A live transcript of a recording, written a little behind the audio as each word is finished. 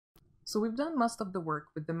So we've done most of the work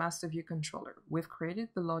with the master view controller. We've created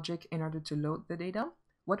the logic in order to load the data.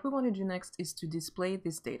 What we want to do next is to display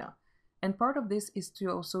this data. And part of this is to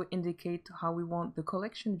also indicate how we want the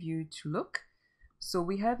collection view to look. So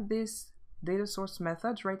we have this data source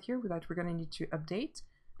methods right here that we're going to need to update.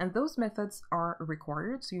 And those methods are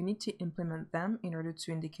required, so you need to implement them in order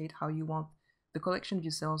to indicate how you want the collection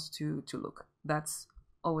view cells to look. That's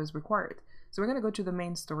always required. So we're going to go to the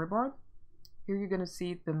main storyboard. Here you're going to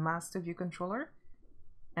see the master view controller,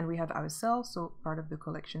 and we have our cell, so part of the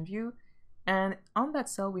collection view. And on that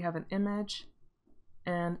cell, we have an image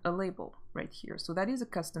and a label right here. So that is a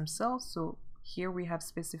custom cell. So here we have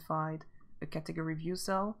specified a category view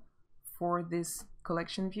cell for this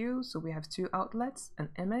collection view. So we have two outlets, an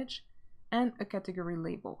image and a category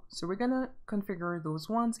label. So we're going to configure those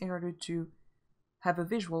ones in order to have a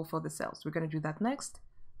visual for the cells. We're going to do that next.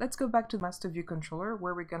 Let's go back to the master view controller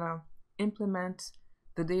where we're going to implement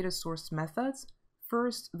the data source methods.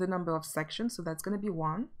 First, the number of sections, so that's going to be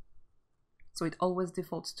 1. So it always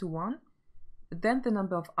defaults to 1. Then the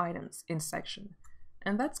number of items in section.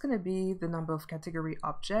 And that's going to be the number of category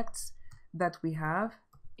objects that we have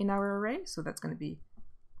in our array. So that's going to be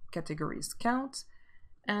categories count.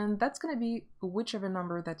 And that's going to be whichever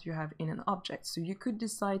number that you have in an object. So you could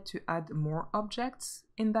decide to add more objects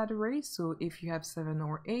in that array. So if you have 7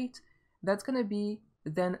 or 8, that's going to be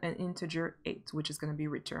then an integer 8, which is going to be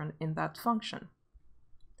returned in that function.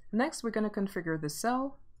 Next, we're going to configure the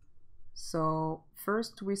cell. So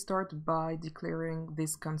first we start by declaring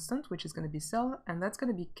this constant, which is going to be cell, and that's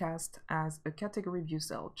going to be cast as a category view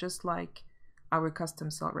cell, just like our custom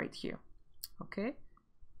cell right here. Okay.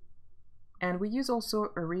 And we use also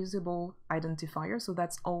a reusable identifier, so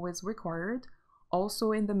that's always required,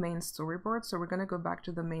 also in the main storyboard. So we're going to go back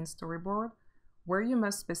to the main storyboard where you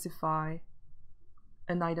must specify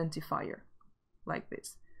an identifier like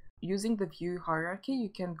this. Using the view hierarchy, you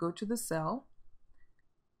can go to the cell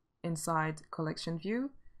inside collection view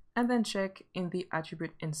and then check in the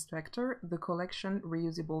attribute inspector the collection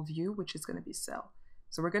reusable view, which is going to be cell.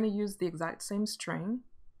 So we're going to use the exact same string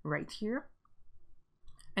right here.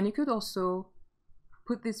 And you could also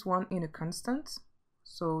put this one in a constant.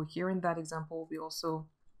 So here in that example,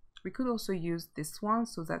 we could also use this one,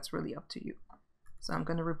 so that's really up to you. So I'm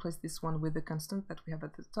going to replace this one with the constant that we have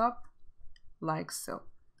at the top, like so.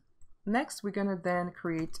 Next, we're going to then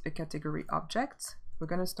create a category object. We're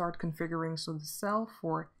going to start configuring so the cell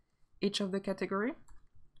for each of the category.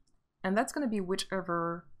 And that's going to be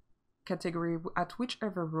whichever category, at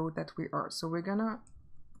whichever row that we are. So we're going to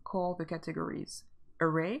call the categories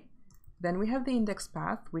array. Then we have the index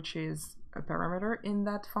path, which is a parameter in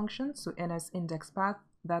that function. So ns index path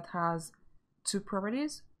that has two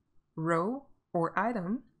properties, row or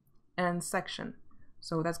item and section.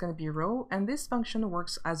 So that's going to be row, and this function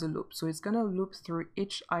works as a loop. So it's going to loop through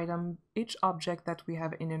each item, each object that we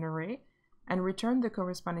have in an array and return the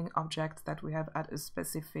corresponding object that we have at a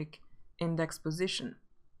specific index position.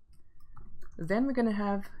 Then we're going to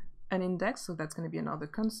have an index, so that's going to be another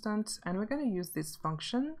constant, and we're going to use this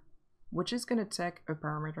function, which is going to take a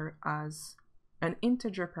parameter as an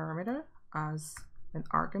integer parameter as an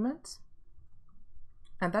argument,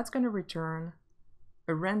 and that's going to return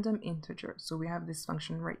a random integer. So we have this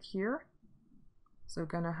function right here. So we're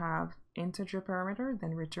going to have integer parameter,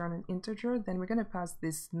 then return an integer, then we're going to pass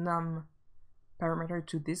this num parameter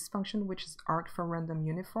to this function, which is arg for random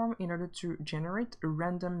uniform, in order to generate a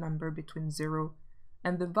random number between 0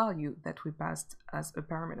 and the value that we passed as a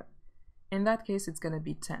parameter. In that case, it's going to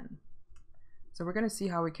be 10. So we're going to see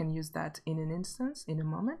how we can use that in an instance in a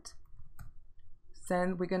moment.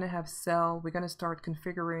 Then we're going to have cell, we're going to start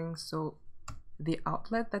configuring so the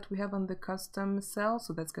outlet that we have on the custom cell,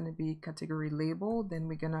 so that's going to be category label. Then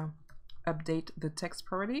we're going to update the text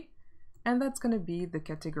property, and that's going to be the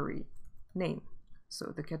category name.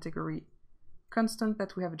 So the category constant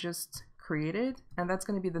that we have just created, and that's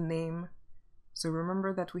going to be the name. So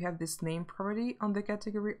remember that we have this name property on the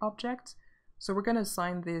category object, so we're going to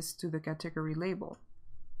assign this to the category label.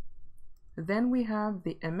 Then we have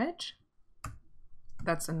the image,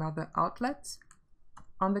 that's another outlet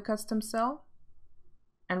on the custom cell,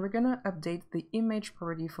 and we're going to update the image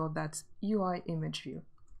property for that UI image view.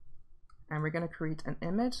 And we're going to create an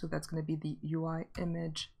image, so that's going to be the UI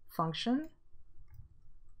image function.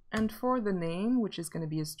 And for the name, which is going to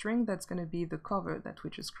be a string, that's going to be the cover that we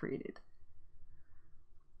just created.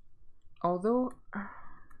 Although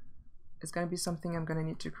it's going to be something I'm going to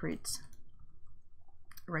need to create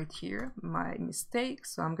right here, my mistake.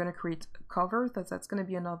 So I'm going to create a cover, that's going to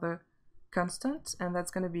be another constant, and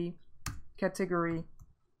that's going to be category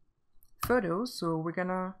photos. So we're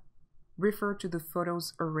gonna refer to the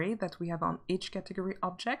photos array that we have on each category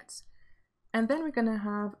object. And then we're going to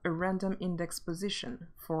have a random index position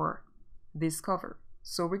for this cover.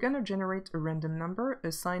 So we're going to generate a random number,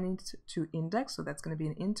 assign it to index, so that's going to be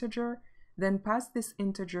an integer, then pass this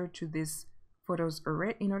integer to this photos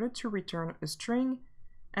array in order to return a string,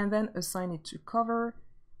 and then assign it to cover,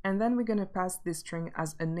 and then we're going to pass this string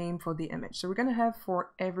as a name for the image. So we're going to have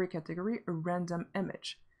for every category a random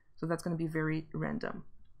image. So that's going to be very random.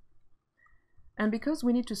 And because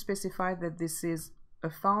we need to specify that this is a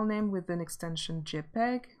file name with an extension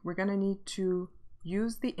JPEG, we're going to need to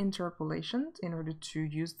use the interpolation in order to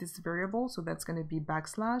use this variable. So that's going to be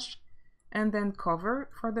backslash, and then cover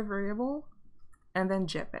for the variable, and then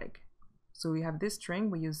JPEG. So we have this string,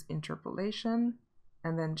 we use interpolation,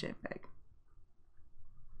 and then JPEG.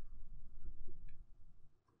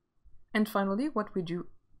 And finally, what we do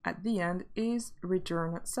at the end is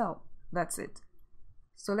return cell. That's it.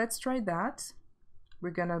 So let's try that. We're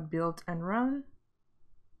gonna build and run.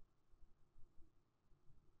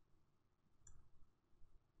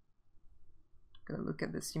 Gonna look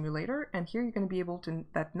at the simulator, and here you're gonna be able to,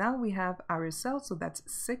 that now we have our cells, so that's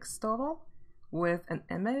 6 total, with an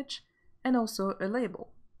image and also a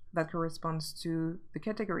label that corresponds to the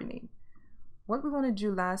category name. What we want to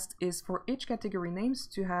do last is for each category names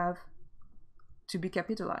to be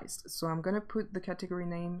capitalized. So I'm going to put the category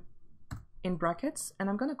name in brackets, and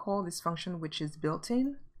I'm going to call this function, which is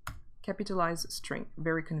built-in, capitalize string.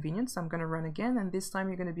 Very convenient. So I'm going to run again, and this time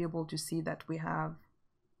you're going to be able to see that we have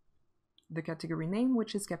the category name,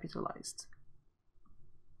 which is capitalized.